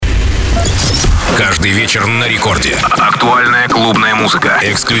Каждый вечер на рекорде. Актуальная клубная музыка.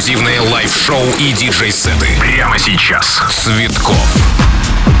 Эксклюзивные лайв-шоу и диджей-сеты. Прямо сейчас. Цветкоff.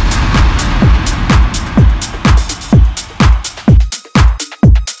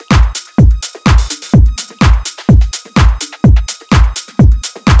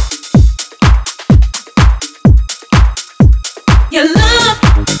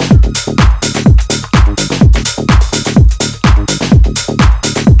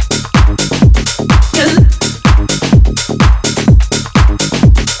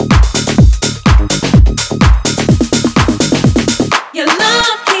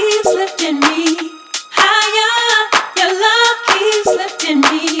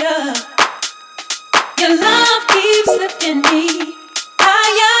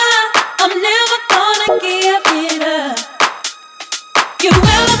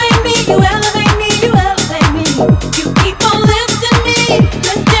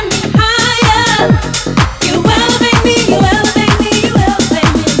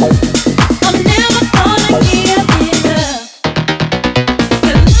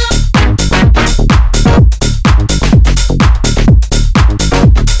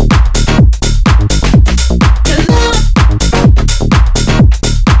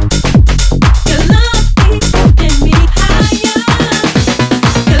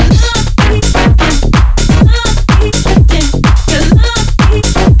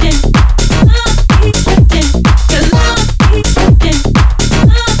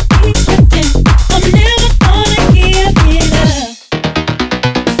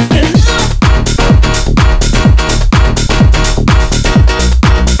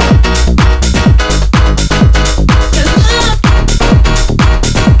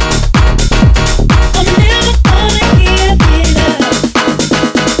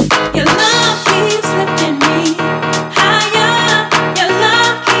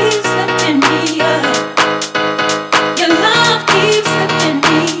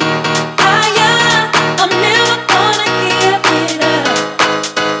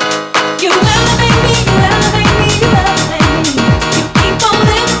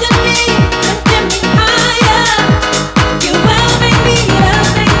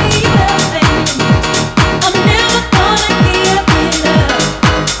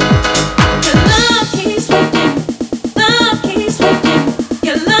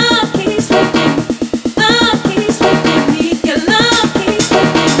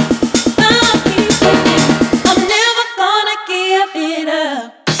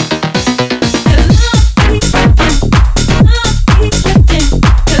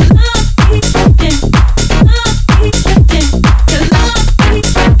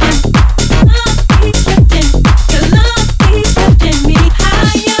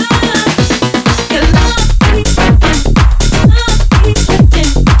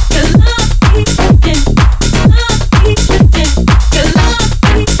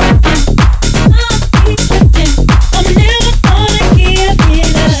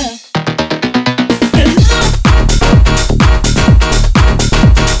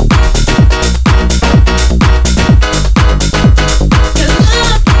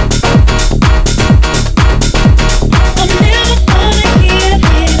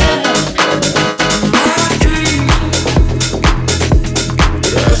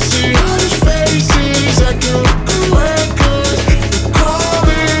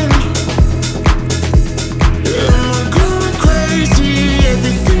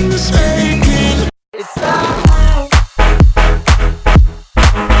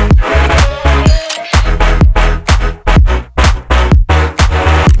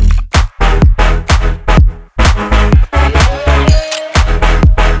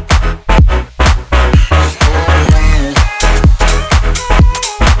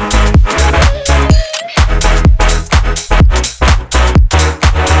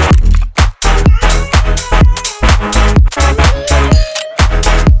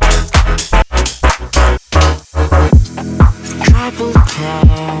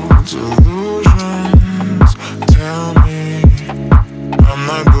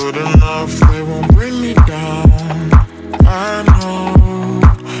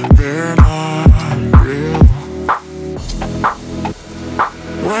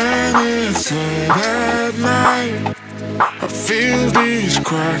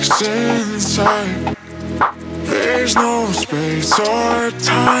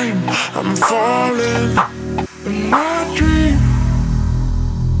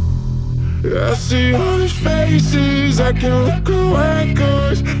 I see all these faces, I can't look away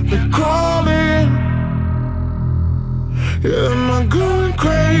 'cause they're calling. Yeah, am I going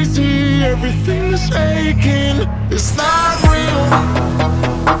crazy? Everything is aching. It's not real.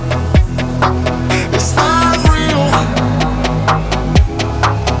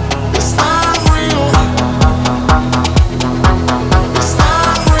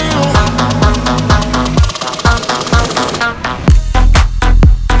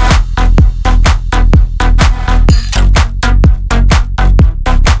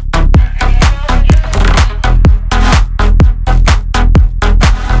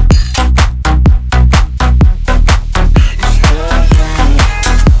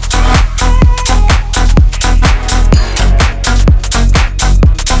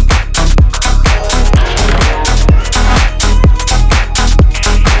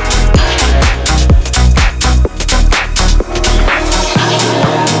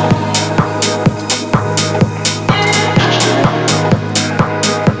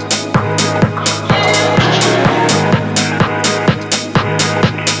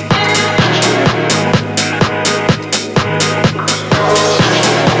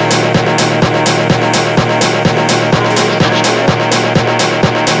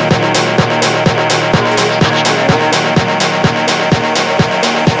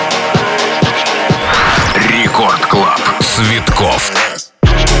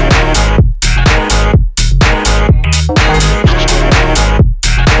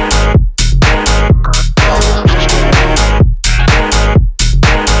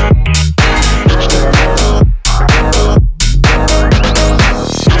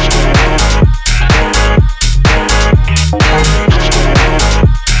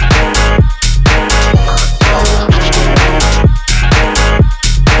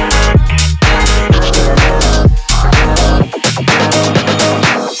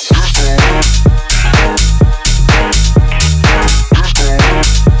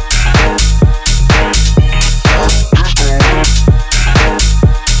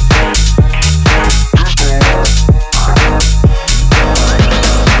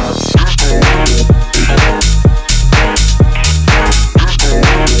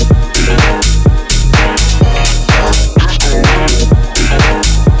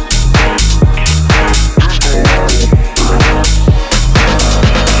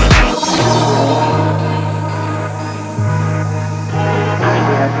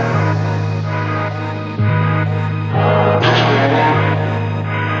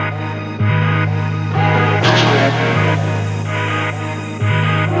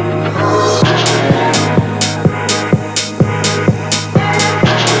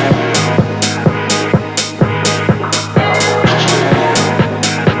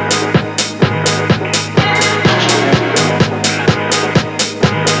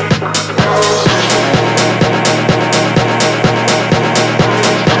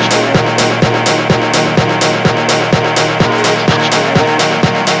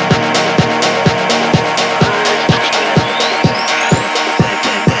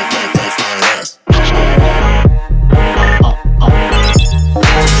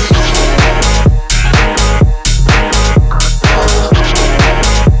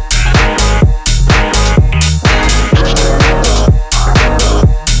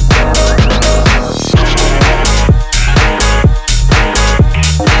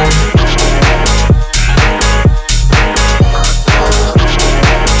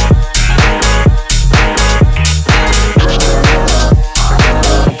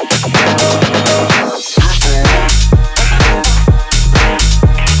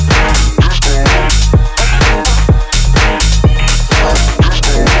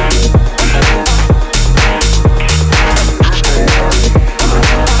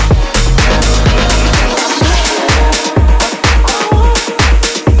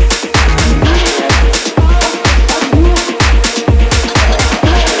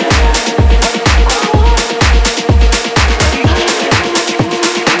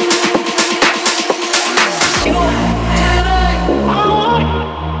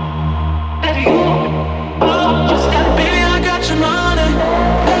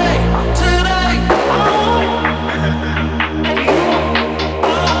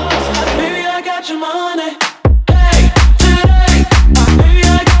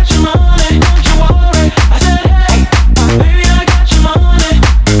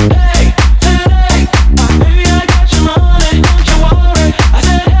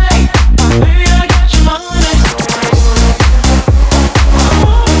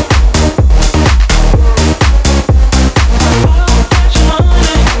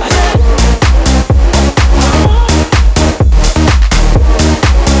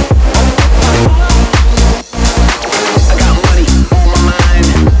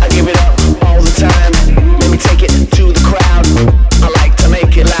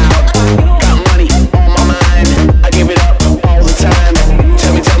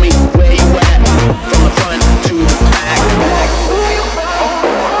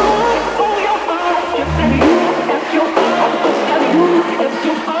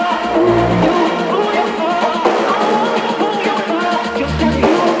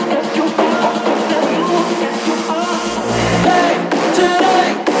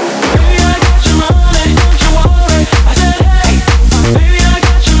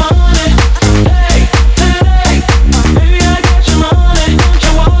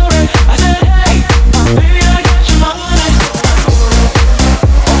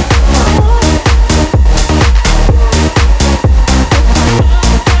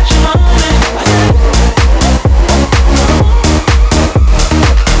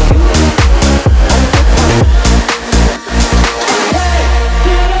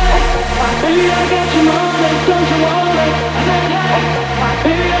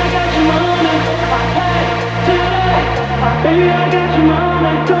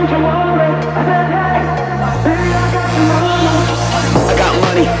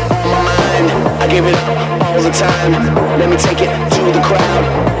 give it up all the time. Let me take it to the crowd.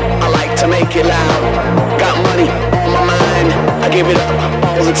 I like to make it loud. Got money on my mind. I give it up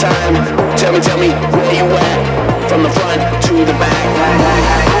all the time. Tell me where you at? From the front to the back.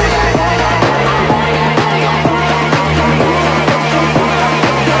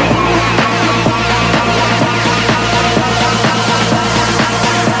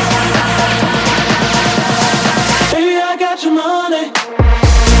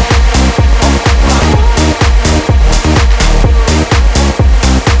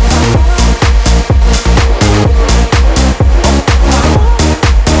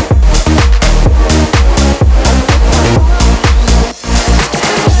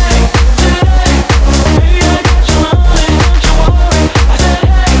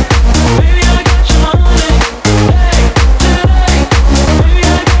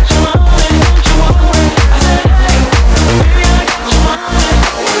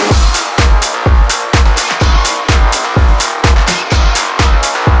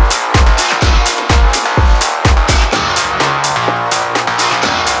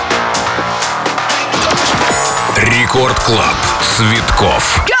 Клаб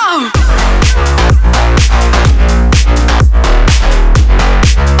Цветкоff.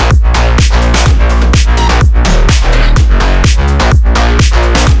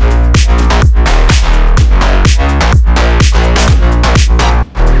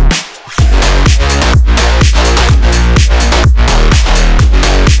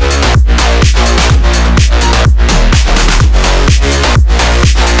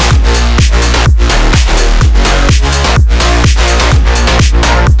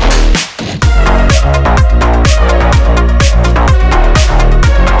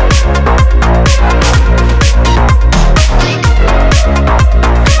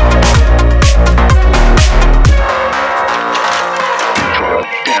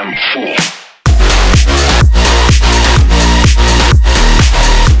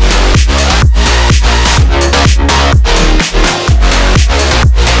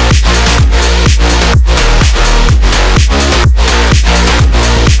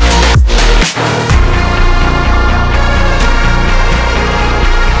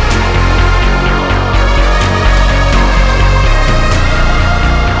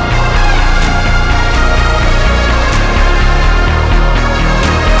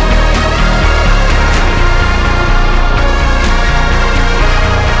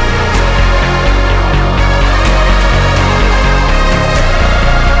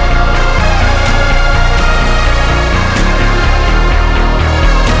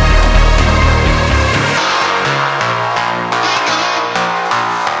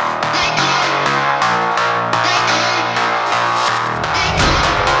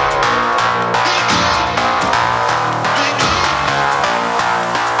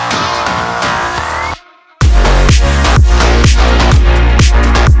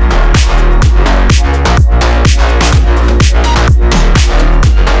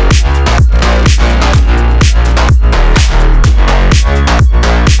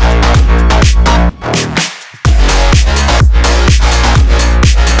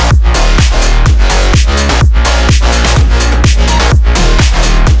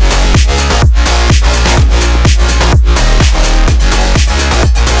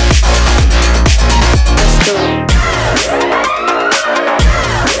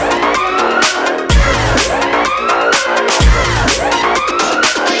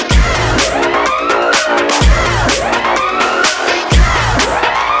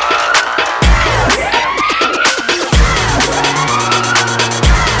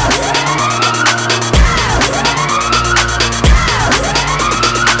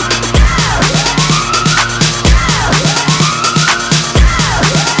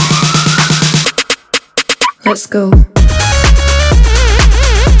 Let's go.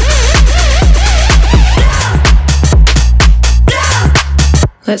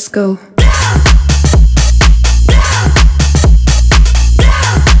 Let's go.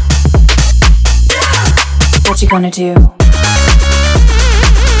 What you gonna do?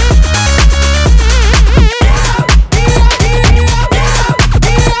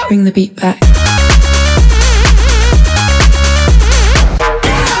 Bring the beat back.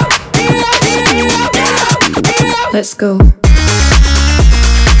 Let's go.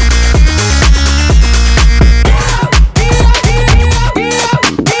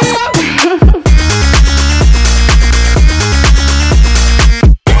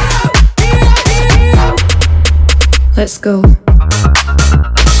 Let's go.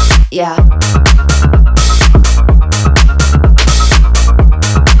 Yeah.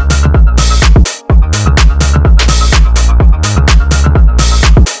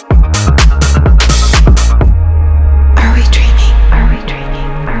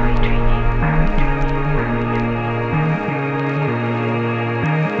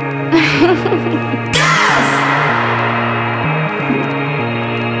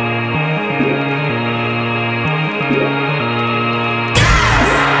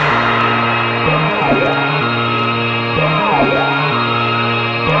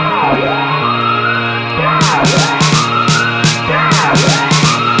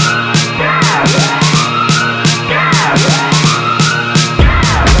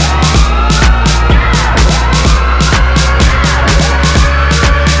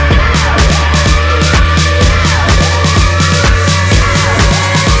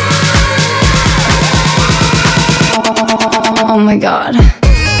 Oh my god.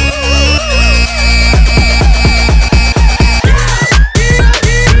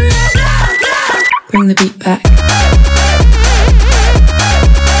 Bring the beat back.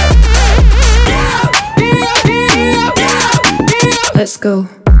 Let's go.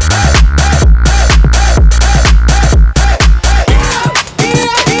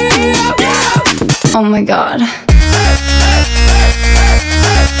 Oh my god.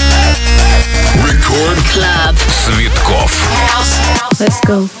 Record Club. Цветкоff. Let's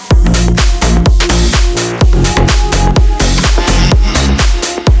go.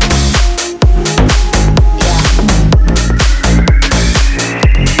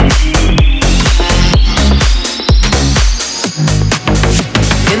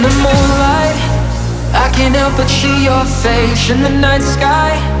 In the moonlight, I can't help but see your face in the night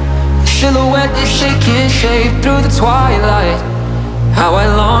sky. Silhouette is shaking shape through the twilight. How I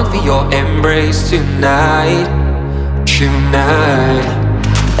long for your embrace tonight, tonight.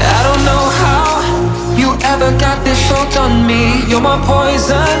 I don't know how you ever got this hooked on me. You're my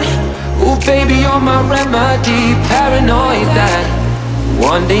poison, ooh baby, you're my remedy. Paranoid that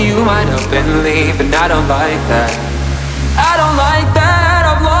one day you might up and leave, and I don't like that. I don't like that,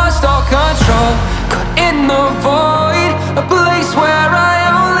 I've lost all control. Caught in the void, a place where I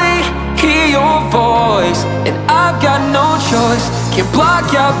only hear your voice. And I've got no choice, can't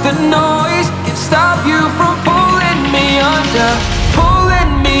block out the noise, can't stop you from pulling me under,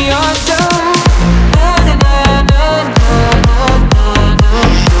 pulling me under.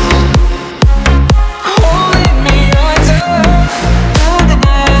 Holding me under.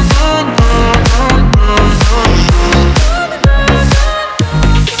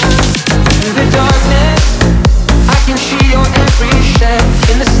 Through the darkness, I can see your every step.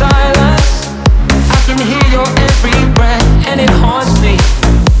 In the silence, I can hear your every breath, and it haunts me.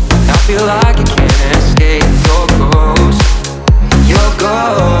 I feel like I can't escape your ghost, your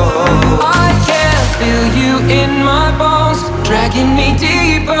ghost. I can feel you in my bones, dragging me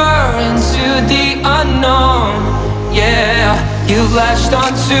deeper into the unknown. Yeah, you've latched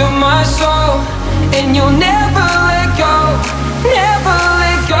onto my soul, and you'll never let go, never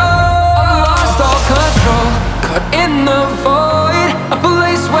let go. I lost all control, caught in the void, a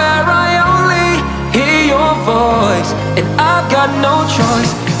place where I only hear your voice. And I've got no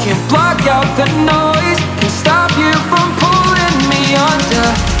choice, can't block out the noise, can't stop you from pulling me under,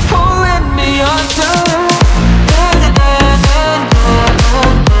 pulling me under.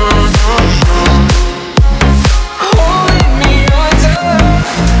 Holding me under.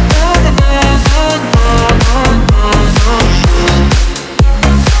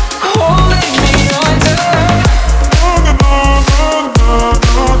 Holding me under.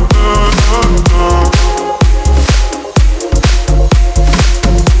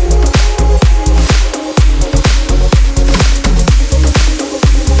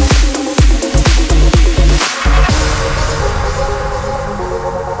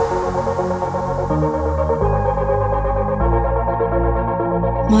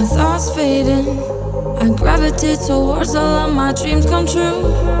 My thoughts fading, I gravitate towards all of my dreams come true.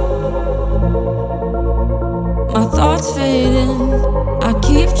 My thoughts fading, I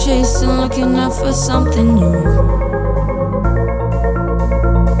keep chasing, looking up for something new.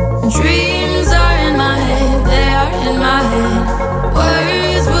 Dreams are in my head, they are in my head.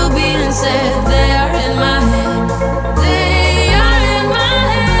 Words will be unsaid, they are in my head. They are in my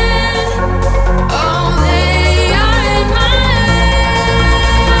head. Oh, they are in my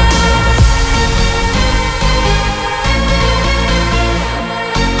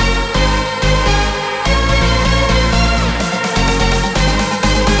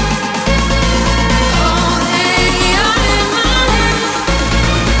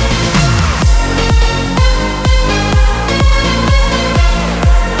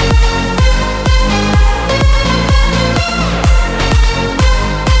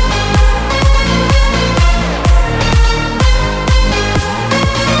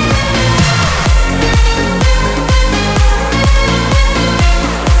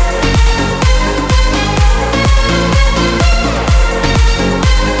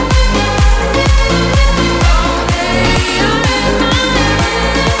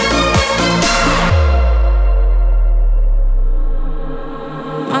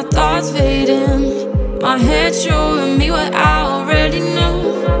showing me what I already knew.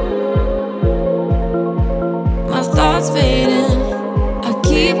 My thoughts fading, I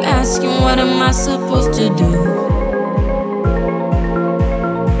keep asking what am I supposed to do.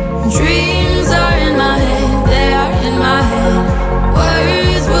 Dreams are in my head, they are in my head.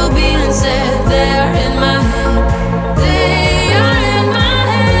 Words will be unsaid, they are in my head. They are in my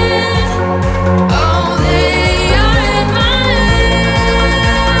head. Oh, they are in my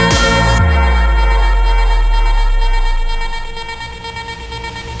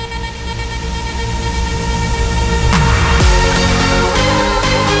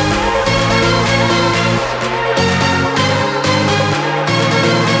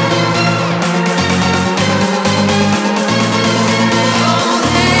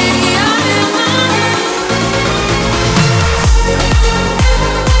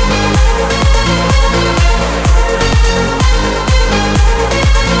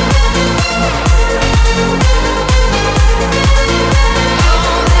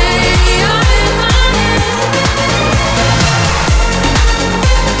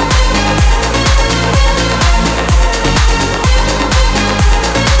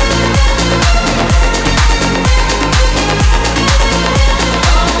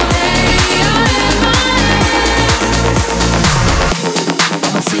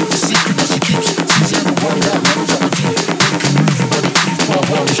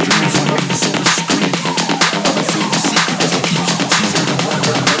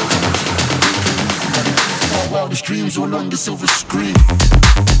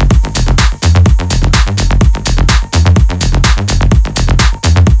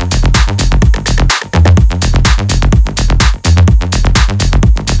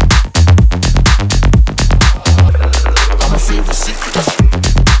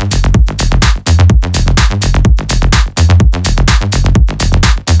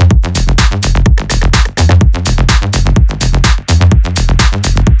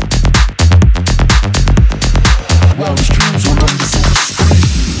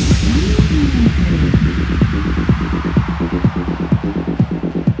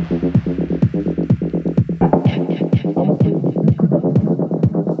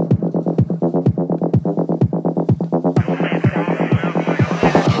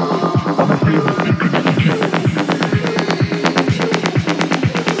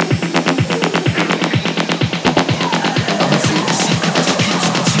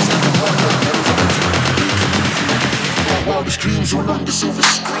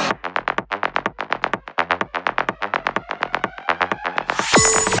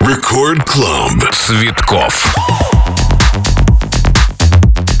Record Club Цветкоff.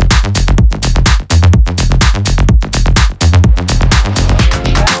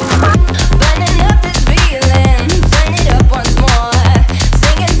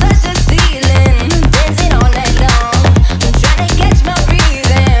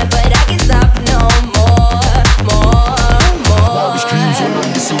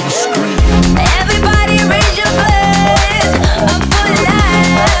 Everybody raise your voice up for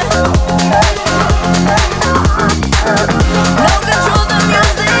life.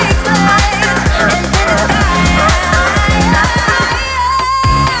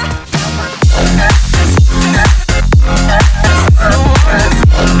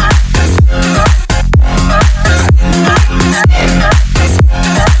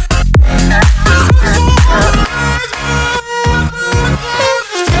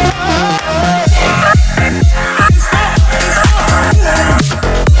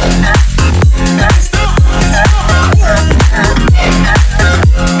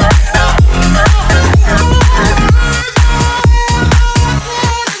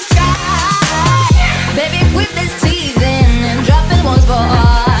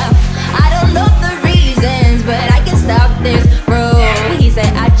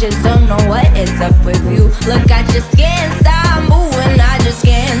 just don't know what is up with you. Look, I just can't stop moving, I just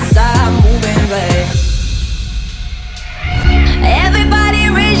can't stop moving, babe. Everybody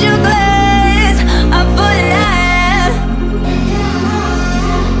raise your glass up for life.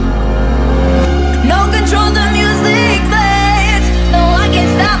 No control the music, babe. No, I can't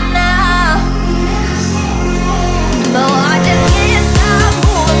stop now. No, I just can't stop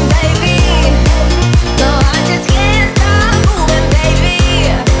moving, baby. No, I just can't stop moving, baby.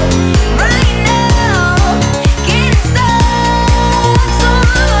 Right now, can't stop. So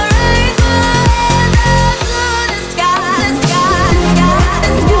I'ma raise my hands up to the sky, the sky, the sky, the sky,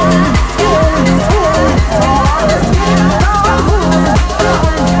 the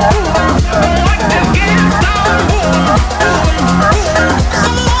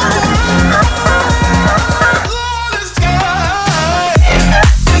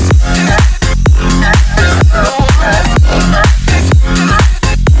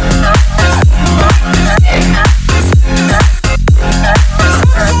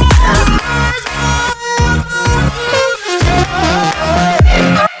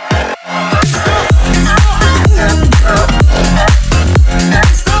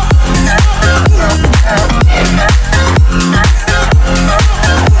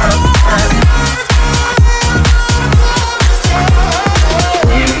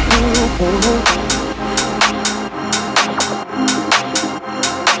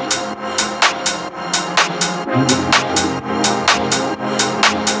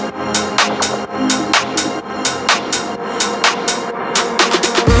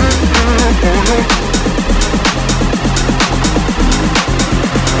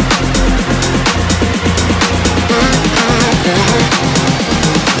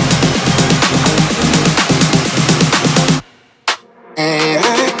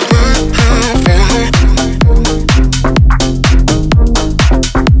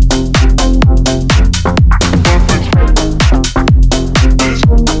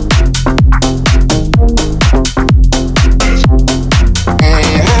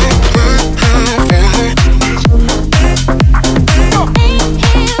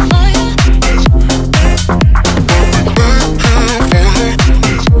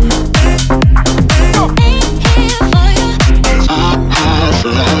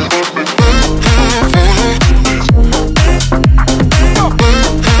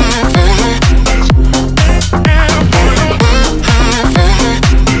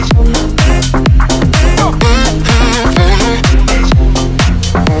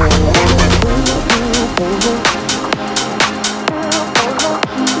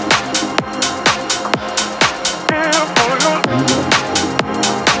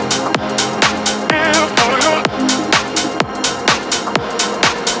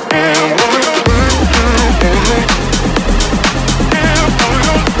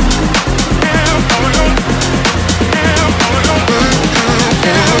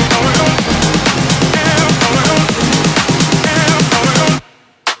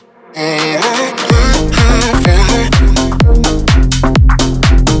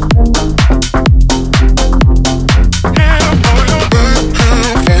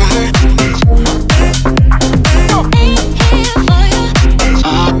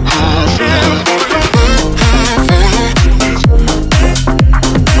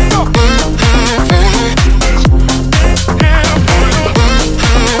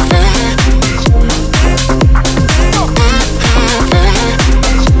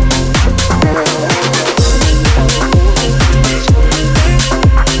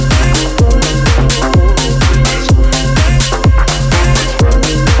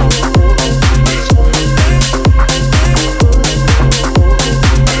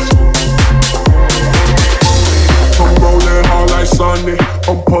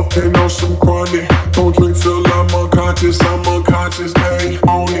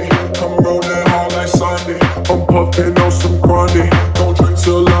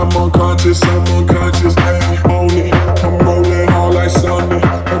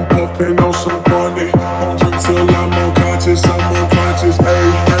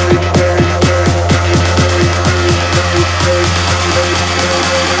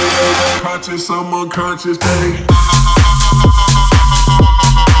Unconscious, babe.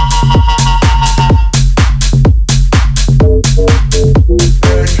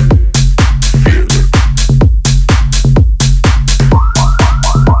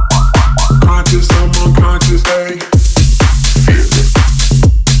 Conscious, I'm unconscious, babe.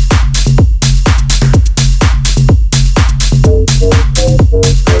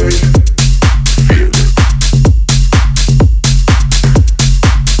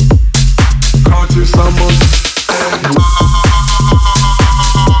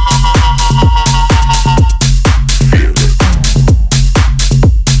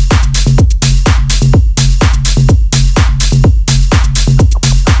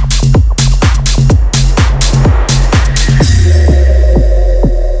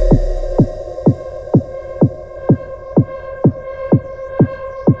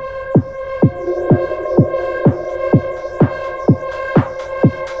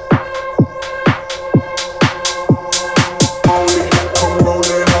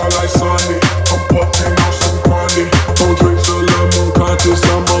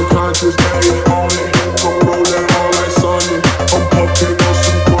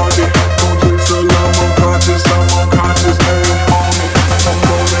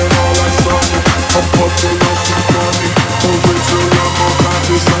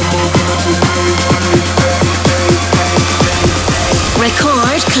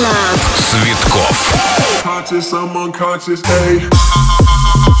 Conscious, I'm unconscious, ayy.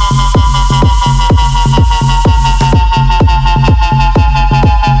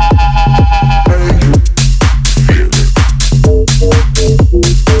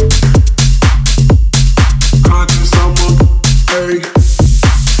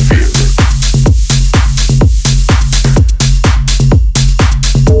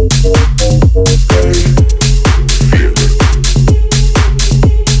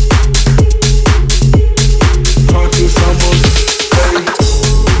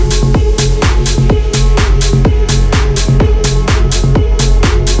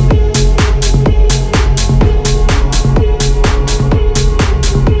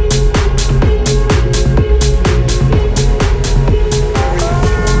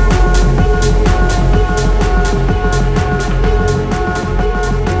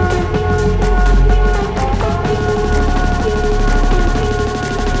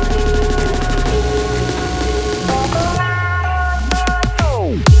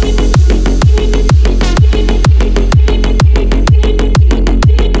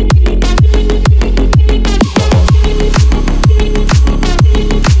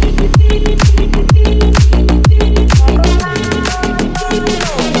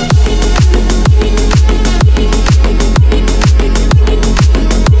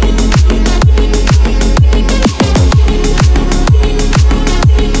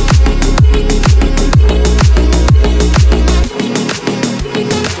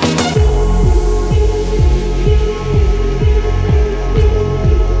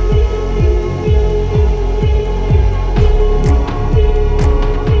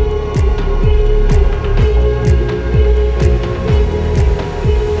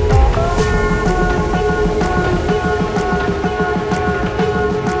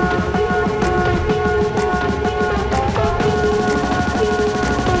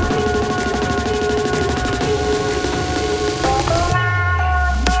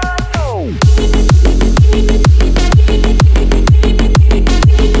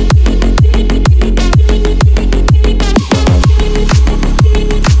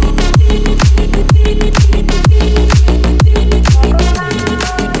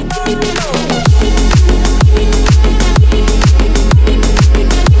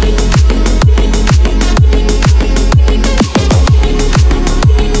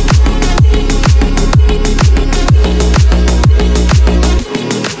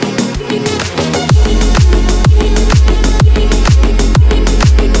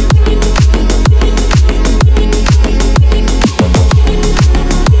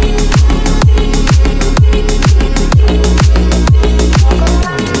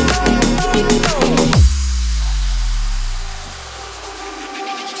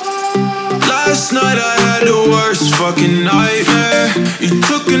 Last night I had the worst fucking nightmare. You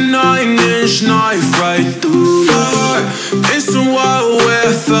took a 9-inch knife right through my heart. It's a while where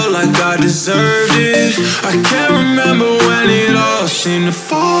I felt like I deserved it. I can't remember when it all seemed to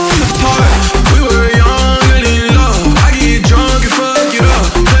fall apart. We were young and in love. I get drunk and fuck it up.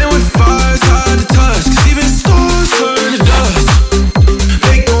 Playing with fire's hard to touch, 'cause even stars turn to dust.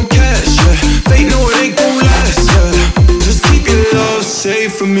 They gon' catch, yeah. They know it ain't gon' last, yeah. Just keep your love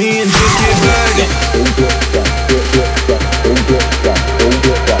safe for me and just get back.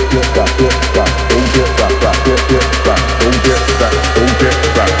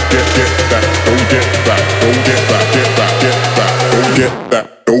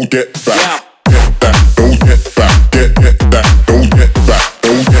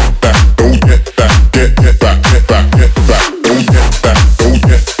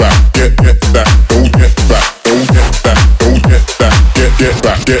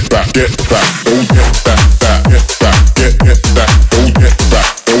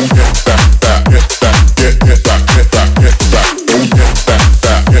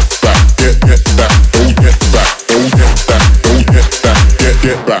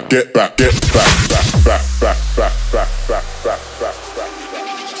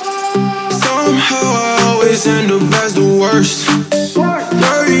 Somehow I always end up as the worst.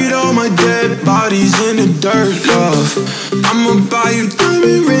 Buried all my dead bodies in the dirt, love. I'ma buy you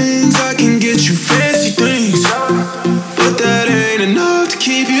diamond rings, I can get you fancy things, but that ain't enough to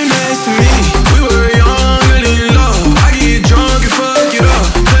keep you next to me. We were young and in love. I get drunk and fuck it up.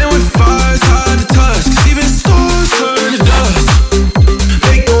 Playing with fire's hard to touch, 'cause even stars turn to dust.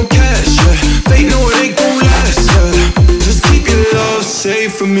 They gon' catch, yeah. They know it ain't gon' last, yeah. Just keep your love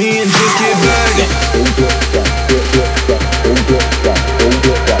safe for me and just get back.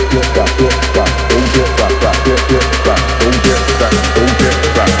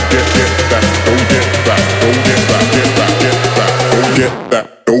 Get back.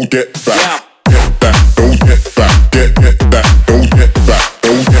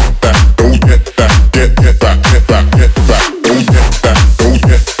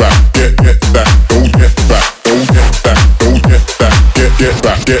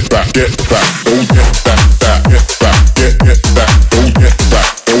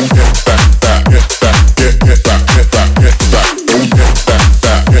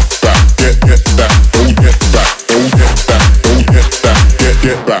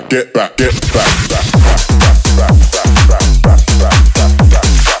 back, get back, get back.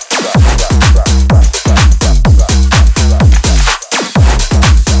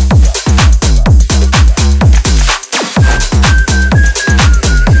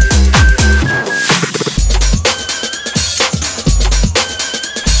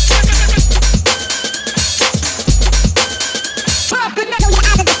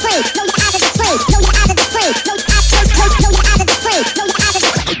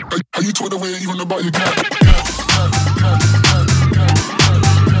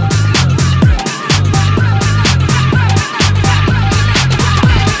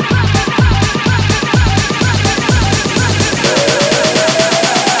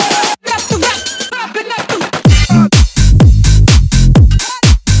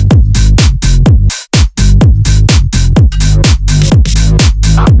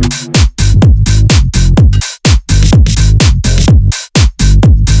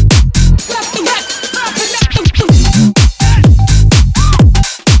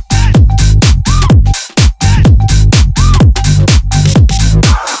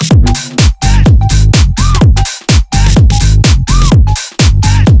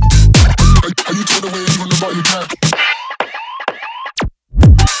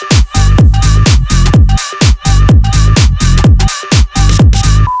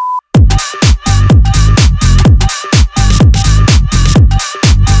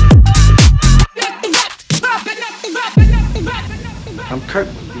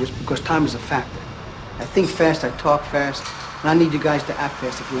 Time is a factor. I think fast, I talk fast, and I need you guys to act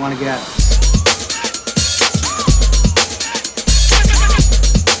fast if you want to get out of this.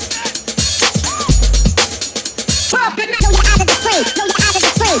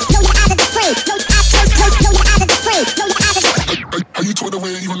 Are you tore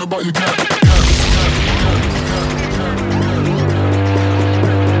away even about your cat?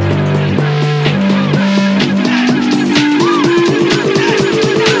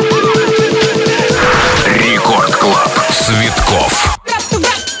 Цветкоff.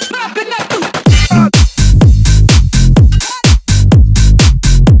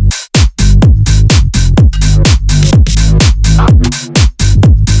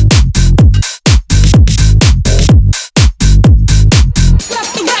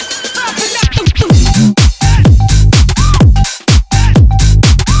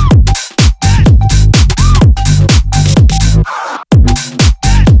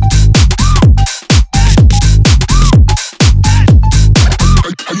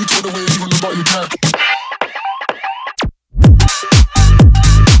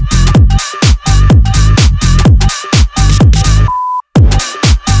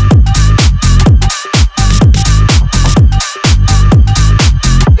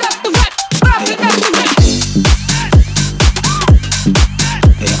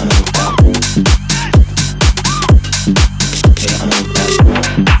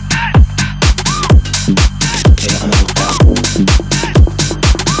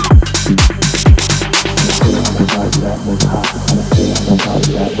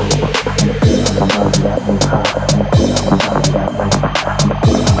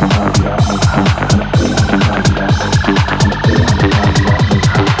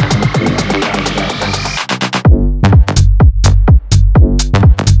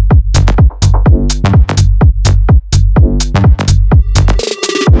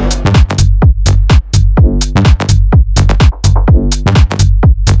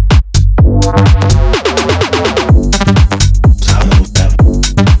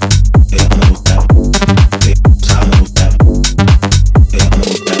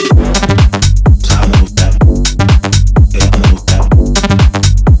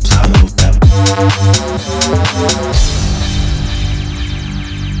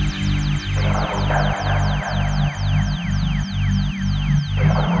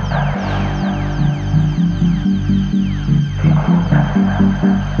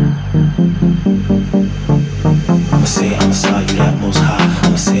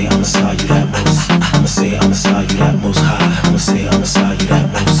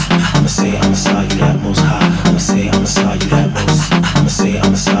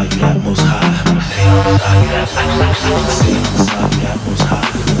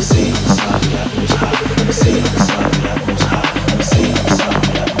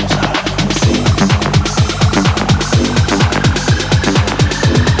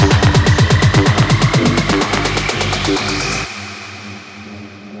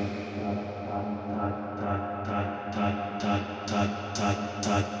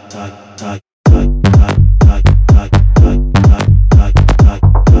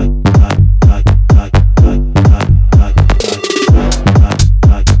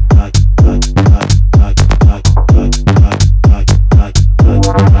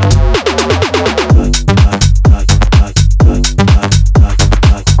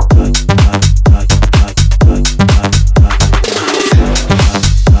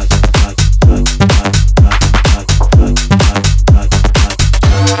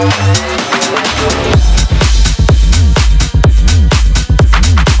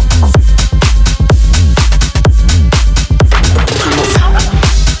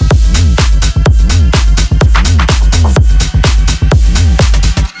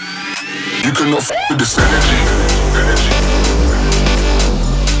 You cannot f with this energy.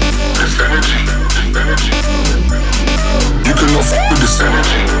 This energy. You cannot f with this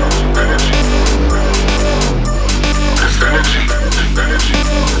energy. This energy.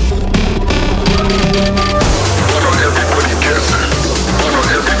 Why not everybody guessing? Why not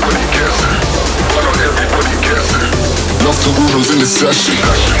everybody guessing? Why not everybody guessing? Love the Unos in the session.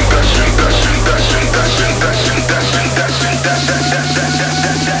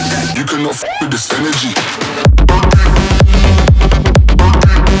 You cannot f with this energy.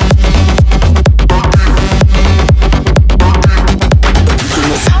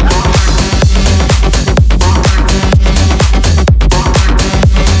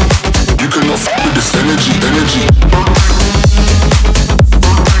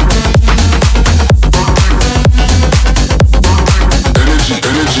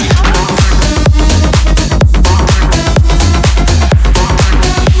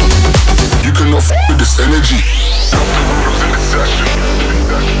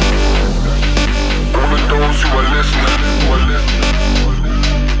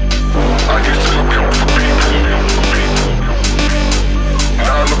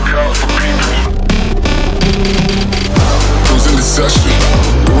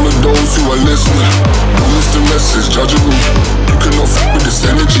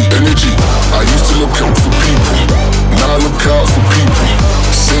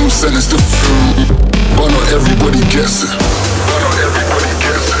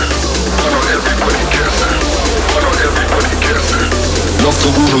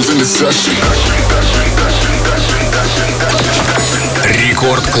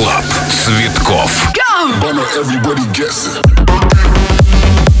 Рекорд Клаб. Цветкоff. Why not everybody gets it?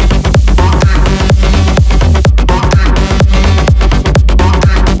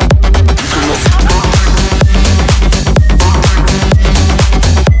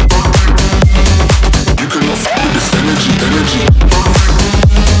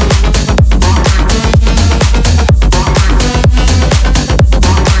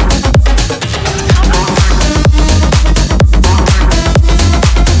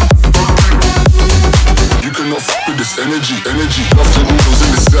 Energy, love the Unos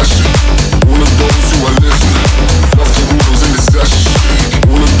in the session. All of those who are listening, love the Unos in the session.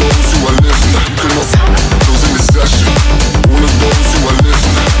 All of those who are listening, you can love those in the session. All of those who are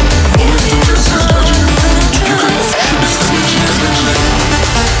listening, all of the listeners judging you. You can love this energy.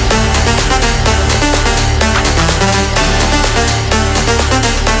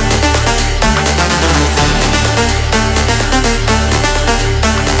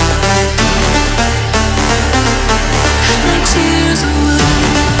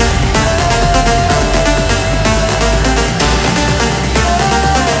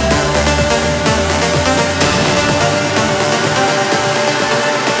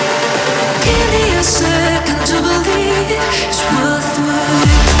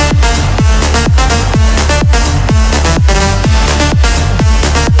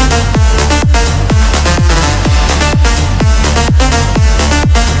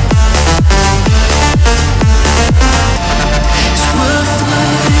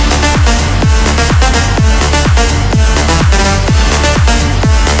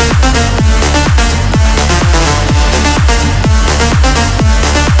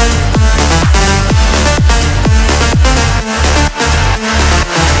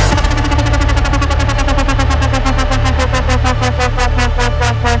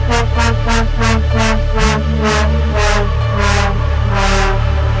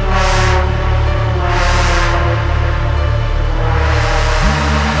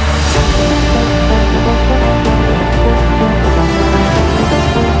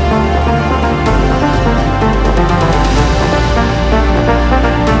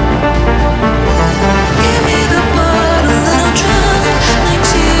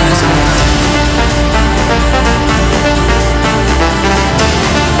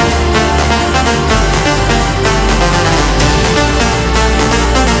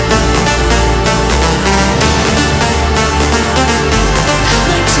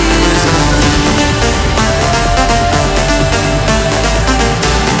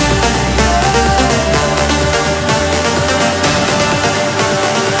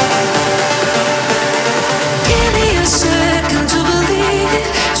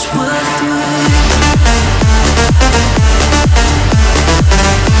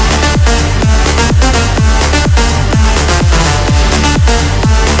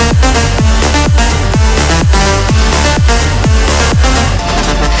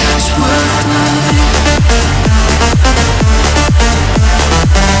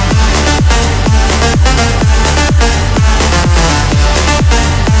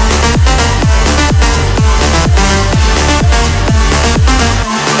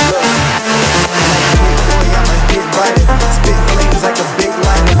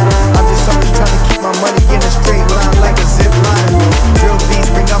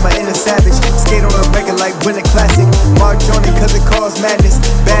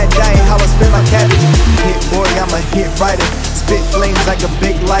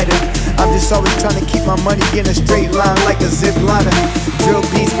 rider. I'm just always trying to keep my money in a straight line like a zip liner. Drill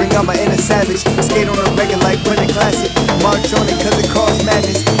beats bring out my inner savage. Skate on the regular like winning classic. March on it cause it cause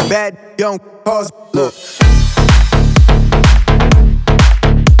madness. Bad don't cause look.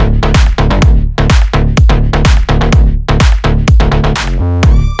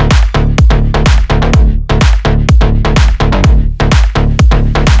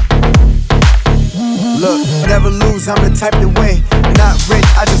 Look, never lose, I'm the type to win. Not rich,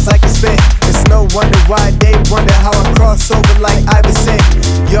 I just like to spend. It's no wonder why they wonder how I cross over like Iverson.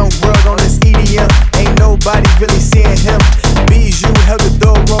 Young world on this EDM, ain't nobody really seeing him. Bijou held the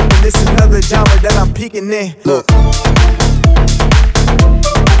door open, this is another genre that I'm peeking in. Look.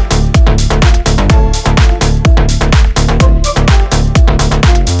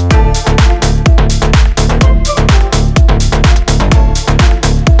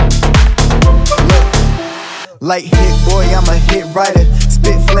 Like hit boy, I'm a hit writer.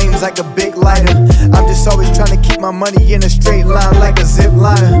 Spit flames like a big lighter. I'm just always trying to keep my money in a straight line like a zip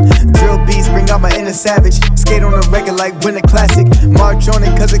liner. Drill beats bring out my inner savage. Skate on the regular like winter classic. March on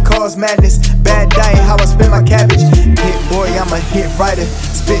it cause it cause madness. Bad diet, how I spend my cabbage. Hit boy, I'm a hit writer.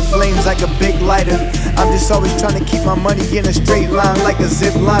 Spit flames like a big lighter. I'm just always trying to keep my money in a straight line like a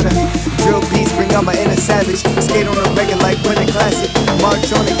zip liner. Drill beats bring out my inner savage. Skate on the regular like winter classic.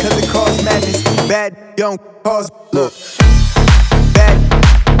 March on it cause it cause madness. Bad don't cause look. Bad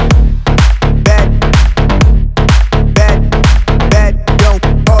don't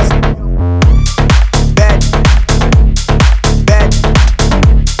cause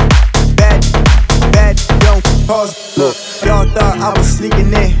bad don't cause look. Y'all thought I was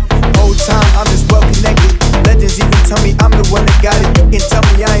sneaking in. Whole time I'm just well connected. Legends even tell me I'm the one that got it. You can tell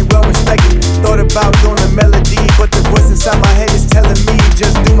me I ain't well respected. Thought about doing a melody, but the voice inside my head is telling me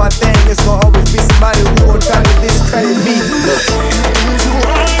just do my thing. It's gonna always be somebody who gon' try to discredit me. Look.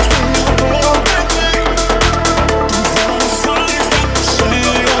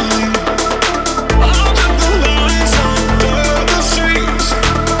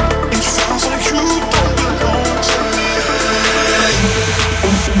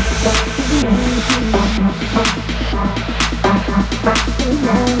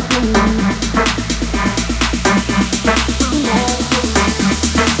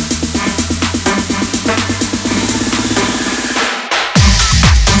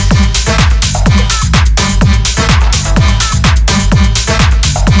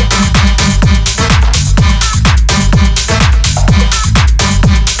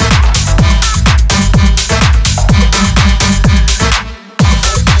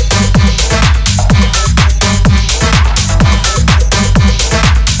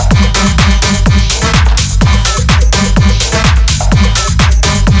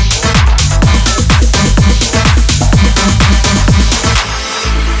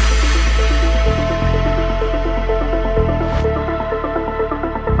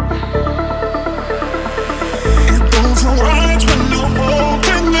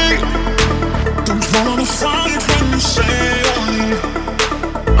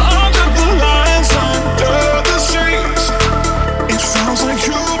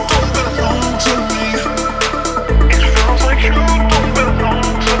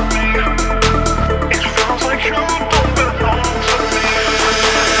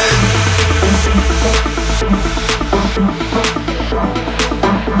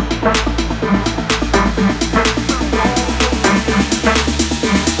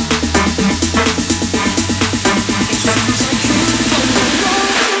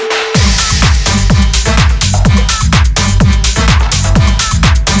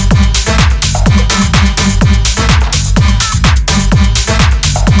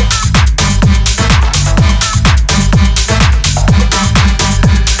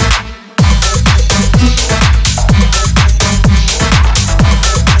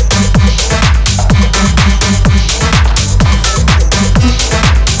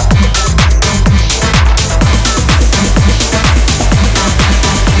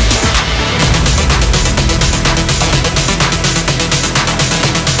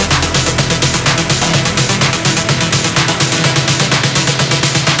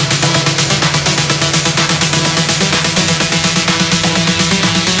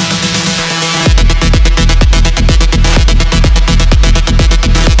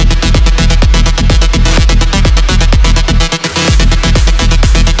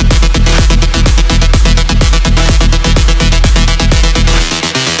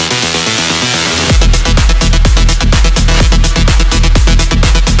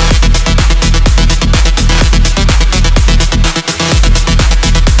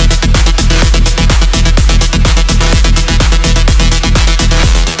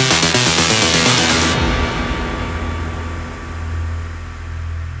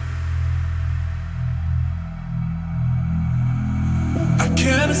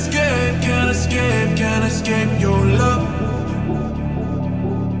 escape your love.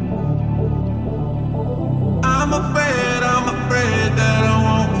 I'm afraid that I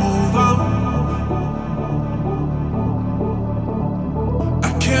won't move on. I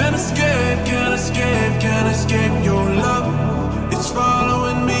can't escape your love. It's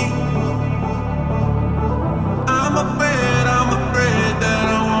following me. I'm afraid that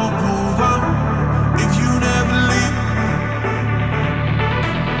I won't move on if you never leave.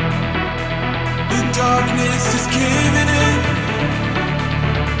 The darkness is caving in.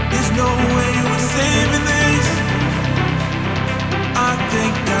 There's no way we're saving this. I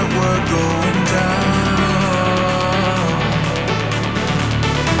think that we're going down.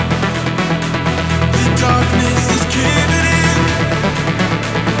 The darkness is caving in.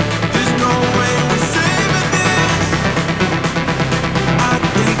 There's no way we're saving this. I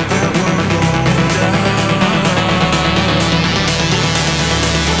think that we're going down.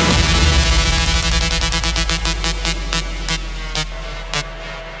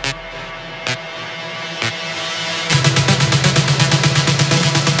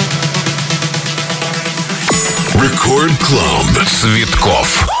 Record Club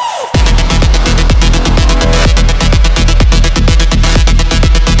Цветкоff.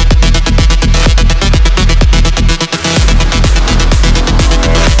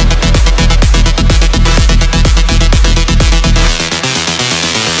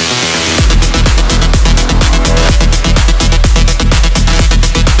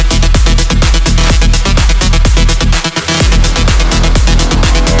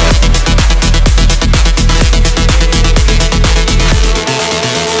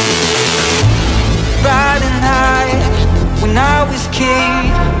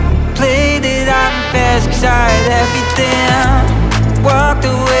 Cause I had everything. Walked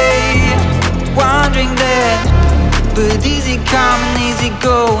away, wondering that. But easy come and easy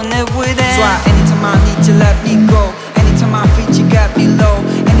go, and it would end. That's why anytime I need you, let me go. Anytime I feed you, got me low.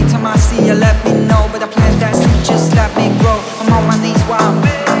 Anytime I see you, let me know. But I plant that seed, just let me grow. I'm on my knees while I'm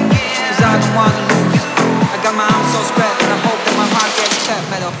begging, cause I don't wanna lose. I got my arms so spread, and I hope that my heart gets kept.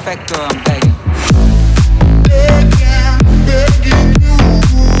 Matter of fact, girl, I'm begging. Begging you.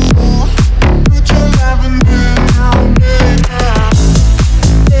 Put your love in me now, baby.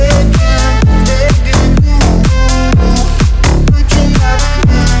 Begging you. Put your love in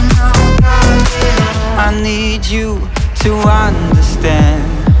me now, baby. I need you to understand.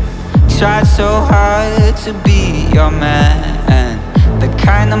 Tried so hard to be your man, the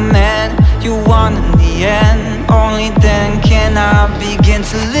kind of man you want in the end. Only then can I begin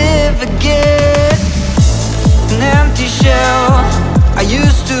to live again. An empty shell I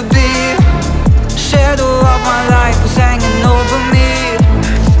used to be. Shadow of my life was hanging over me.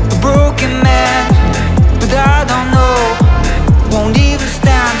 A broken man, but I don't know. Won't even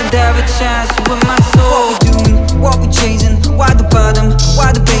stand and have a chance with my soul. What we doing, what we chasing. Why the bottom,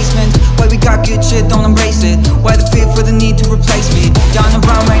 why the basement. Why we got good shit, don't embrace it. Why the fear for the need to replace me. Down the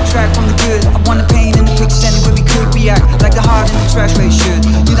wrong right track from the good. I wanna paint in the pictures anywhere we could react. Like the heart in the trash where it should.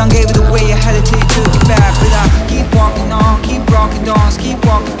 You done gave it away, I had it till you took it back. But I keep walking on, keep rocking doors. Keep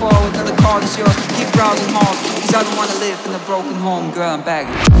walking forward, another call is yours. Keep browsing halls, cause I don't wanna live in a broken home. Girl, I'm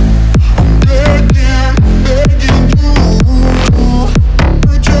begging. Begging you.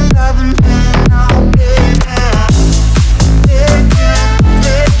 Put your love in me now, baby.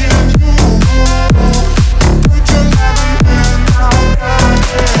 Begging you. Put your love in me now,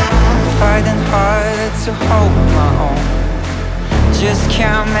 baby. Fighting hard to hold my own. Just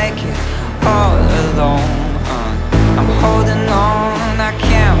can't make it all alone. I'm holding on, I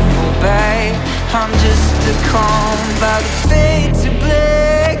can't fall back. I'm just a calm by the fate to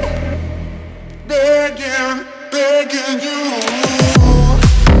black. Begging you.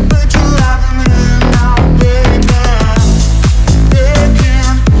 Put your love in me now, baby.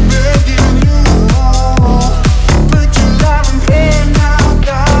 Begging you. Put your love in me now,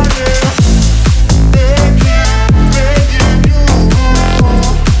 darling. Begging you.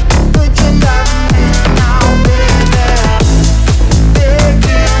 Put your love in me now, baby.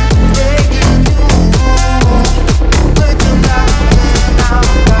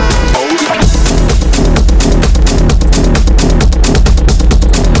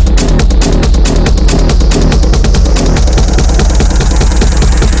 you.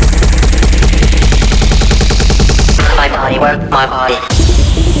 Put your love in me now, darling. My body work, my body.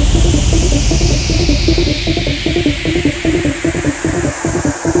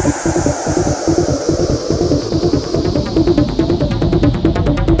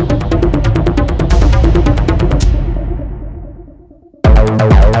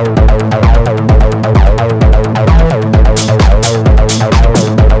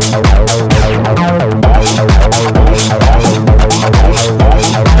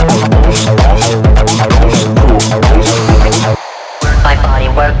 my body,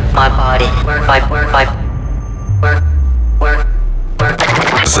 work my body, work my work.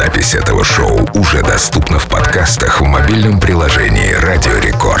 Запись этого шоу уже доступна в подкастах в мобильном приложении Радио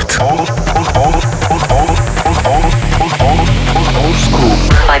Рекорд.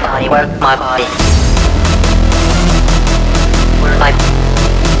 My body, work my body.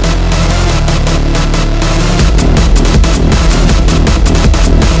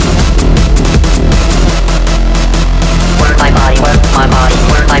 Work my body, work my body,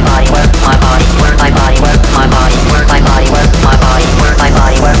 work my body, work my body, work my body, work my body, work my body, work my body, work my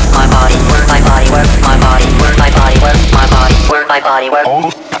body, work my body, work my body, work my body, work my body, work my body, work my body, work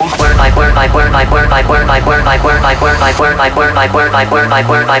my work my work my work my work my work my work my work my work my work my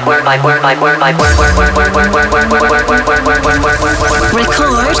work my work my work my work my work my work my work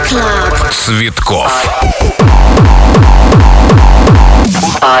Record Club. Цветкоff.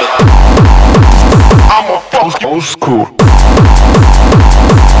 I'm a fuck old school.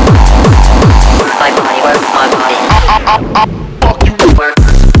 my body, work my body. Fuck you. Work,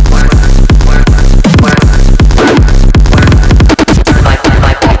 work, work, work,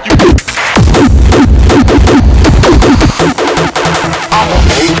 my fuck you.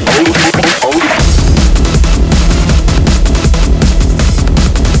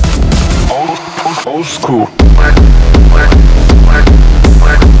 I'm a old school. Work, work, work, work,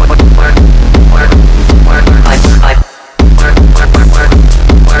 work, work, work, work, my work, work, work, work, work, work, work,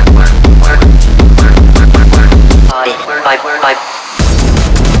 work, body,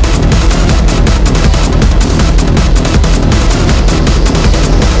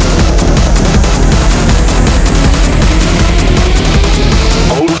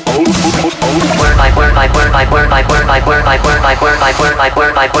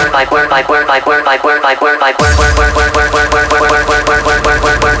 work, my